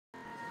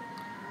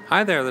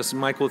Hi there, this is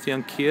Michael with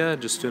Young Kia,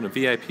 just doing a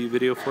VIP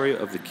video for you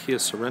of the Kia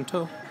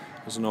Sorento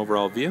as an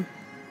overall view.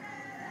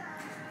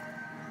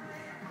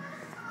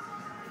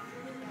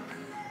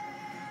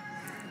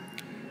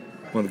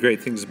 One of the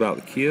great things about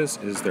the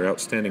Kias is their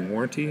outstanding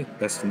warranty,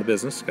 best in the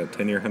business. Got a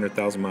 10-year,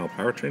 100,000-mile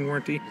powertrain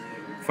warranty,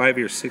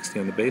 5-year 60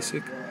 on the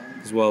basic,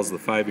 as well as the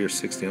 5-year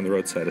 60 on the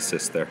roadside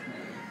assist there.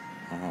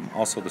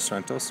 Also the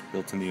Sorento's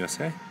built in the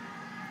USA.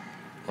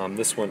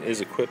 This one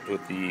is equipped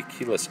with the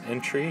keyless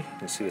entry. You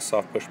can see the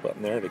soft push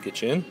button there to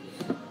get you in,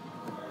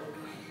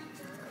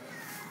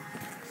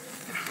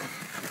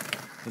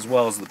 as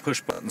well as the push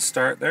button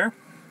start there.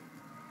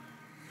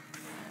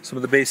 Some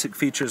of the basic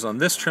features on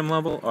this trim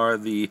level are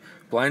the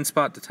blind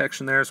spot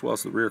detection there, as well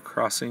as the rear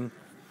crossing.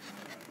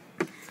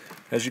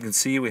 As you can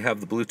see, we have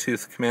the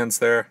Bluetooth commands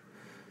there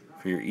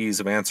for your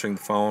ease of answering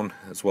the phone,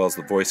 as well as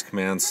the voice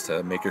commands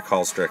to make your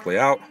calls directly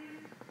out,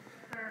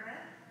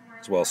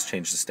 as well as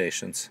change the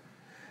stations.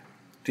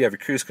 Do you have your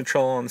cruise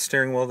control on the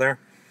steering wheel there?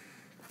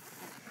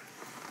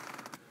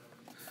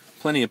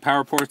 Plenty of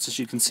power ports, as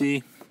you can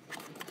see.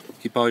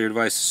 Keep all your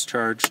devices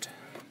charged.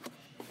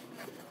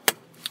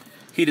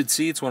 Heated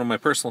seats, one of my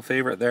personal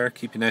favorite there.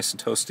 Keep you nice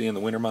and toasty in the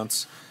winter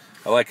months.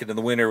 I like it in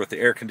the winter with the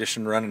air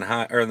conditioner running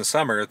high, or in the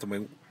summer with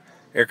the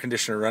air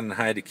conditioner running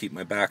high to keep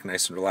my back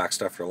nice and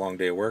relaxed after a long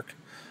day of work.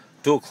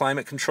 Dual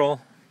climate control.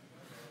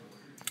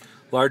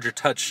 Larger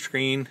touch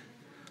screen,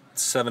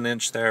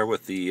 7-inch there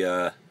with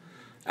the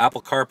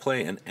Apple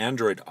CarPlay and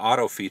Android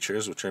Auto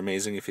features, which are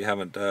amazing. If you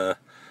haven't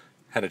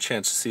had a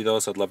chance to see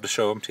those, I'd love to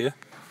show them to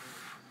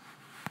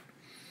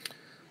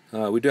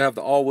you. We do have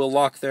the all-wheel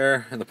lock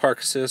there and the park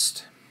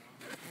assist.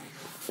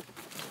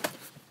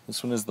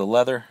 This one is the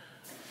leather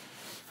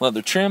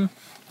trim,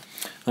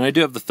 and I do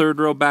have the third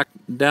row back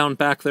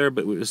there,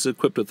 but it's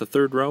equipped with the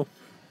third row.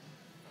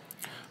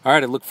 All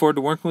right, I look forward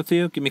to working with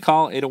you. Give me a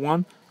call,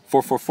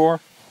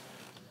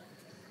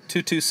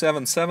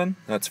 801-444-2277.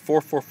 That's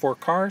 444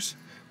 cars.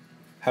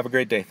 Have a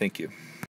great day. Thank you.